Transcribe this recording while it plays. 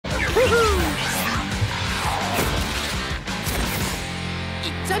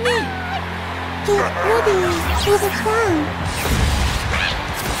Sunny! Get ready for the fun.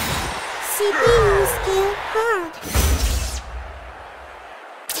 CPU skill hard.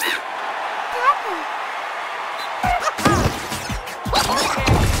 Tackle.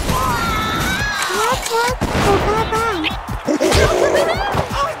 Watch out for bye-bye.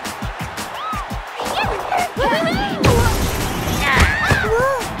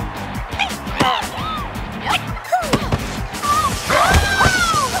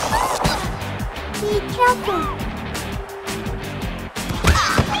 Be careful.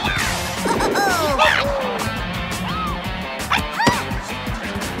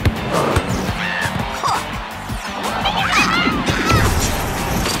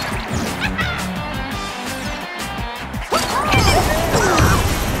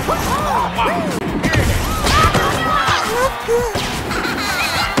 Not good.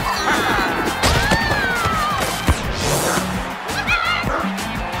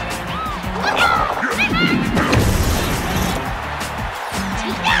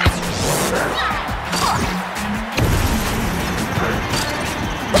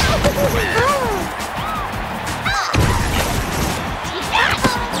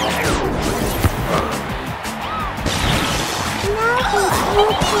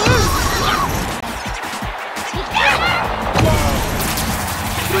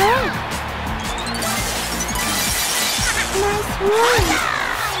 Nice run.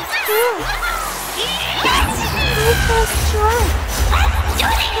 Good. Hyper strike.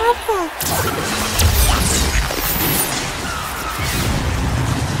 Perfect.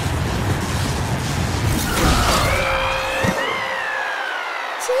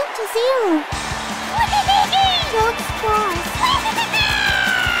 Two to 0. Dog scores.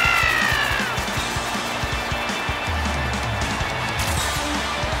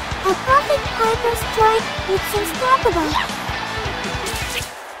 A perfect hyper strike is unstoppable.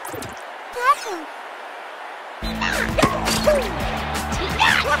 Tackle.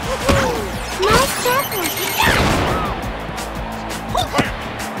 Nice tackle.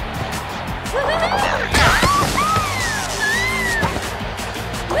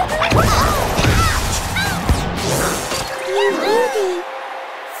 You beauty.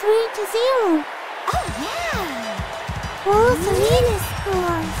 3 to 0. Oh, yeah! Rosalina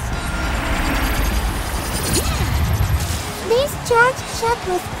scores. This charge shot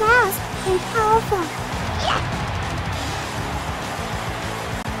was fast and powerful.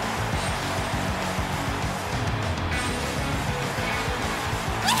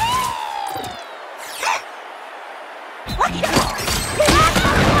 Oh no!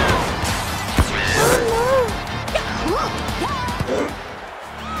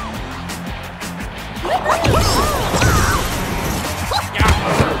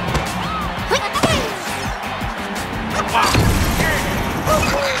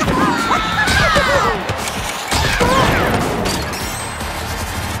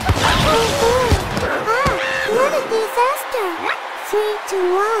 3 to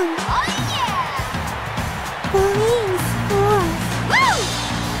 1. Oh, yeah! Police scores. Woo!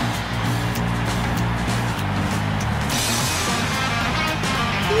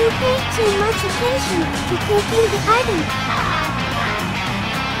 You pay too much attention to taking the item.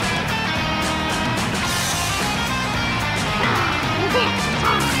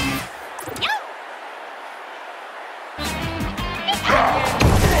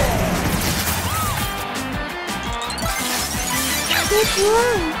 Good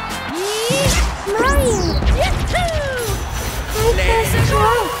one. Mario. Hyper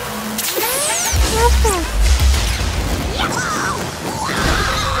strike. Perfect.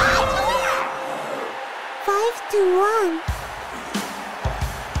 5 to 1.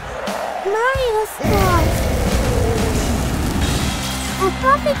 Mario scores. A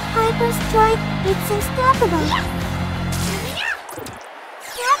perfect hyper strike is unstoppable.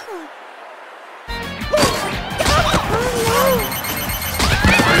 Tackle. Oh no!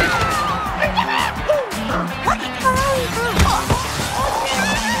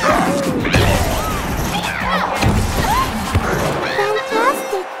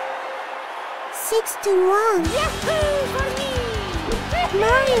 Fantastic! 6 to 1. Yahoo for me!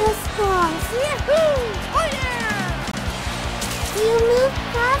 Mario scores. Yahoo! Oh yeah! You move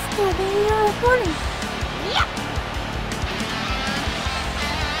faster than your opponent. Yeah!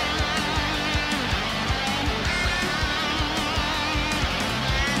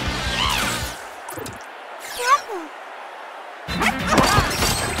 Tackle.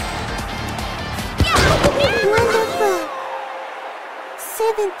 Wonderful.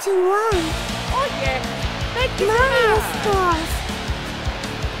 7 to 1. Oh yeah! Thank you, Mario Mama. scores.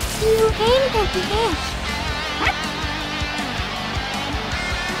 You aimed at the edge.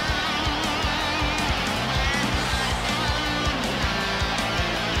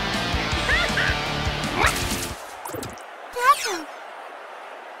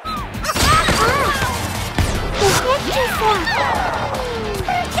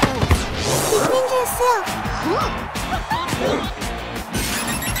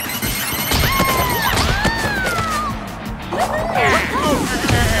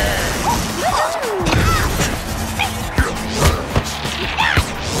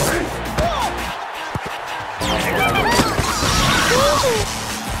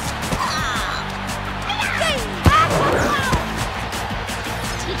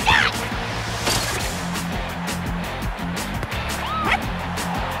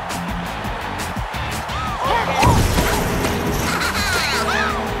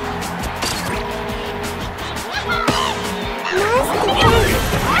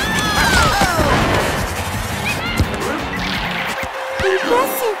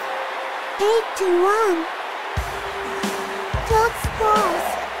 Impressive. 8-1. Top scores.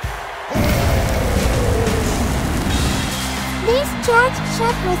 This charge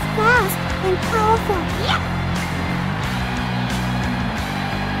shot was fast and powerful.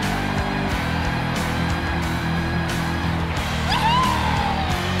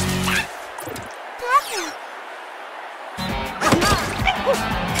 Tackle.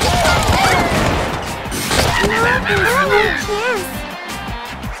 Now there's no chance.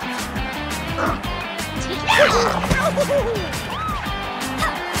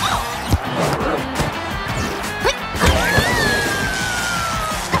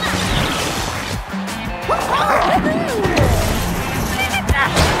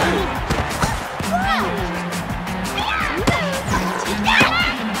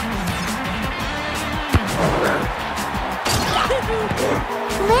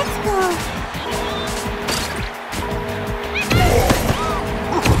 Let's go.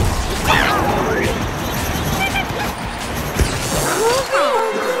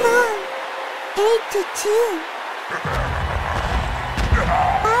 Come on. 8-2.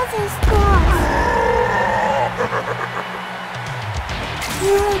 Bowser scores.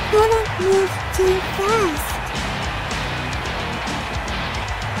 Your opponent moves too fast.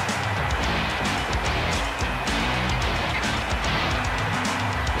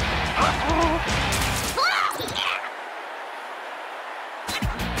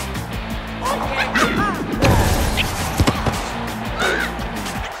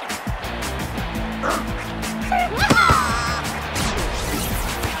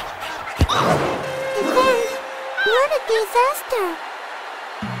 Defense! What a disaster!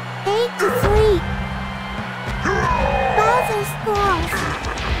 8-3. Bowser scores.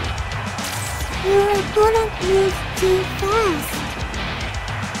 Your opponent moves too fast.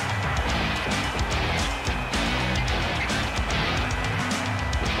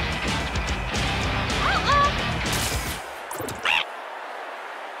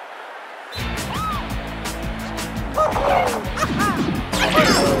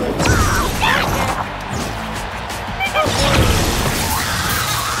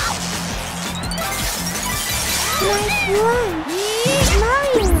 Nice one!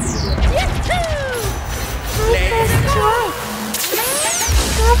 Mario! Hyper strike!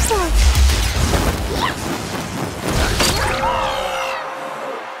 Perfect!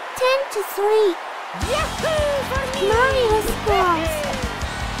 10-3. Mario scores!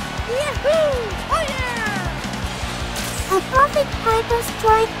 Oh yeah! A perfect hyper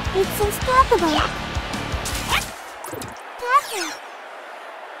strike is unstoppable! Tackle!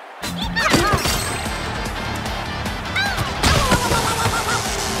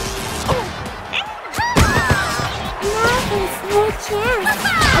 Now there's no chance!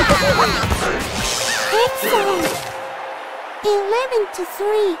 Excellent!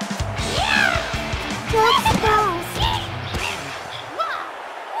 11-3. Top scores!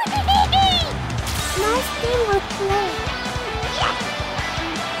 Nice teamwork play!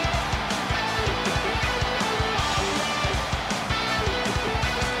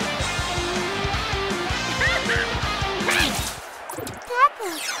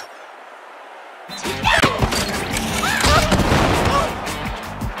 Tackle!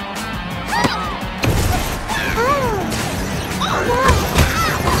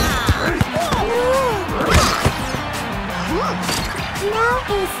 Now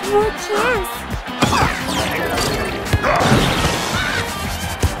there's no chance.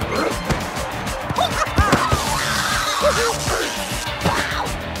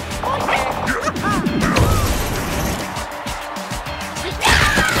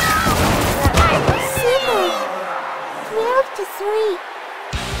 Super. 12-3.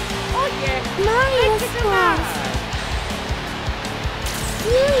 Oh yeah! Mario scores.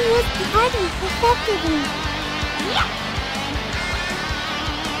 You used the item effectively.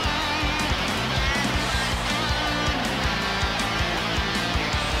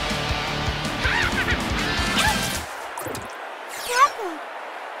 Tackle.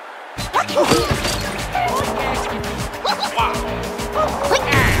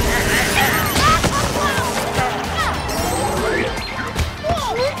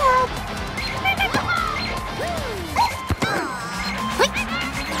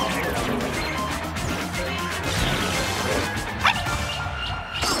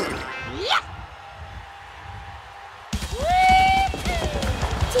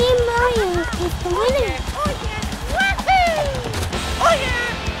 Mario is the winner. Oh yeah! Woohoo! Oh yeah!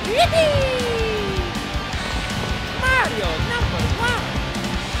 Yippee! Mario #1!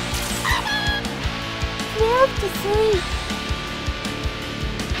 Thrilled to see.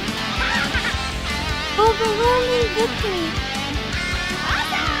 Overwhelming victory.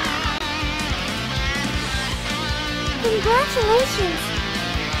 Congratulations!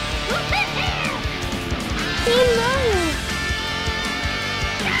 Team Mario!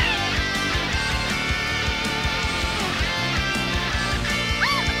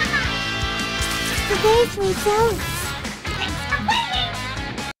 Today's result.